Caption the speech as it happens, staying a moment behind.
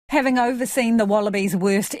Having overseen the Wallabies'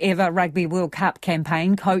 worst ever Rugby World Cup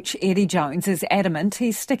campaign, coach Eddie Jones is adamant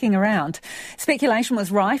he's sticking around. Speculation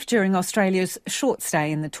was rife during Australia's short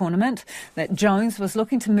stay in the tournament that Jones was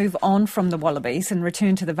looking to move on from the Wallabies and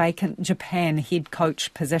return to the vacant Japan head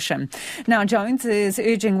coach position. Now Jones is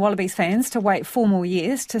urging Wallabies fans to wait 4 more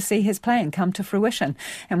years to see his plan come to fruition.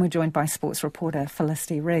 And we're joined by sports reporter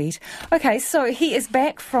Felicity Reid. OK, so he is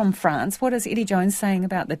back from France. What is Eddie Jones saying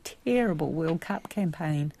about the terrible World Cup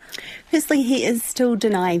campaign? Firstly, he is still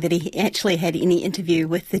denying that he actually had any interview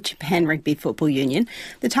with the Japan Rugby Football Union.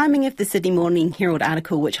 The timing of the Sydney Morning Herald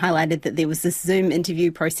article, which highlighted that there was this Zoom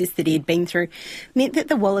interview process that he had been through, meant that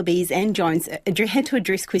the Wallabies and Jones had to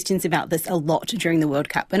address questions about this a lot during the World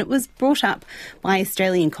Cup. And it was brought up by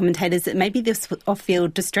Australian commentators that maybe this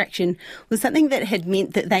off-field distraction was something that had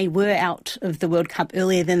meant that they were out of the World Cup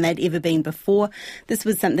earlier than they'd ever been before. This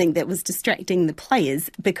was something that was distracting the players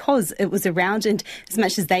because it was around, and as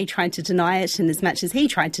much as they tried to deny it and as much as he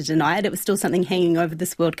tried to deny it, it was still something hanging over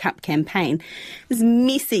this World Cup campaign. As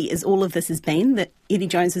messy as all of this has been, that Eddie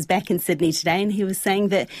Jones was back in Sydney today and he was saying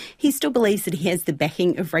that he still believes that he has the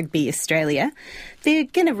backing of Rugby Australia. They're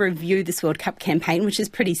going to review this World Cup campaign, which is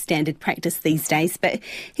pretty standard practice these days, but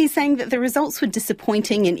he's saying that the results were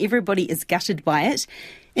disappointing and everybody is gutted by it.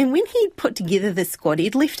 And when he'd put together this squad,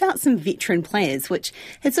 he'd left out some veteran players, which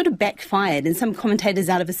had sort of backfired. And some commentators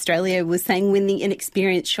out of Australia were saying when the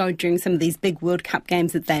inexperience showed during some of these big World Cup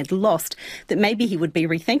games that they had lost, that maybe he would be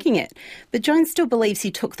rethinking it. But Jones still believes he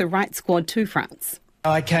took the right squad to France.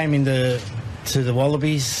 I came to the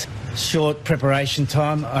Wallabies, short preparation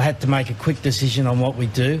time. I had to make a quick decision on what we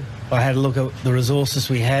do. I had a look at the resources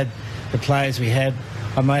we had, the players we had.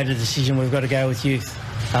 I made a decision, we've got to go with youth.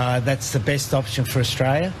 That's the best option for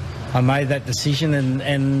Australia. I made that decision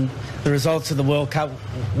and the results of the World Cup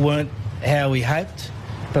weren't how we hoped,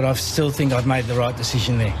 but I still think I've made the right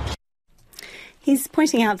decision there. He's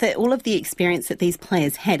pointing out that all of the experience that these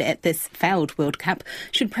players had at this failed World Cup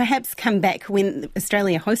should perhaps come back when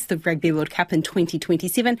Australia hosts the Rugby World Cup in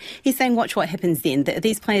 2027. He's saying watch what happens then, that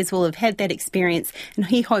these players will have had that experience, and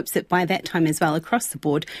he hopes that by that time as well, across the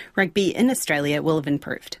board, rugby in Australia will have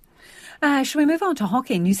improved. Shall we move on to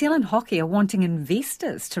hockey? New Zealand Hockey are wanting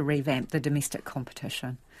investors to revamp the domestic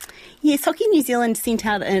competition. Yes, Hockey New Zealand sent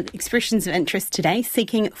out expressions of interest today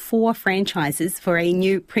seeking 4 franchises for a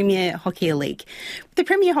new Premier Hockey League. The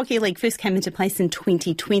Premier Hockey League first came into place in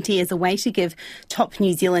 2020 as a way to give top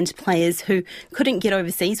New Zealand players who couldn't get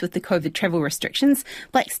overseas with the COVID travel restrictions,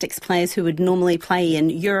 Black Sticks players who would normally play in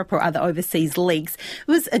Europe or other overseas leagues.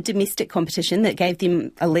 It was a domestic competition that gave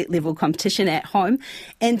them elite level competition at home,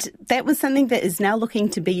 and that was something that is now looking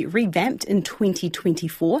to be revamped in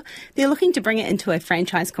 2024. They're looking to bring it into a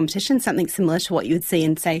franchise competition, something similar to what you would see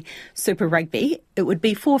in, say, Super Rugby. It would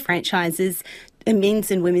be 4 franchises, a men's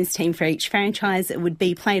and women's team for each franchise. It would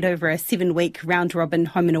be played over a 7-week round-robin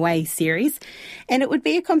home and away series. And it would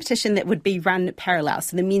be a competition that would be run parallel,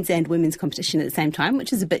 so the men's and women's competition at the same time,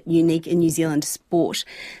 which is a bit unique in New Zealand sport.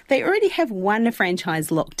 They already have 1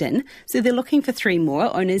 franchise locked in, so they're looking for 3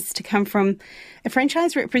 more owners to come from a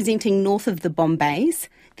franchise representing north of the Bombays,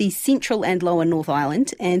 the Central and Lower North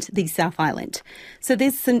Island and the South Island. So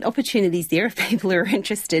there's some opportunities there if people are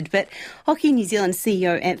interested. But Hockey New Zealand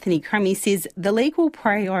CEO Anthony Crummy says the league will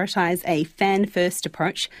prioritise a fan-first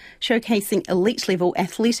approach, showcasing elite-level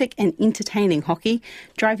athletic and entertaining hockey,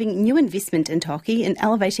 driving new investment into hockey and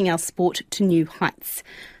elevating our sport to new heights.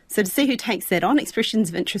 So to see who takes that on, expressions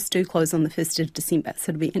of interest do close on the 1st of December. So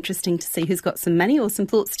it'll be interesting to see who's got some money or some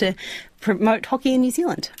thoughts to promote hockey in New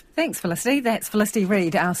Zealand. Thanks, Felicity. That's Felicity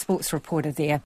Reid, our sports reporter there.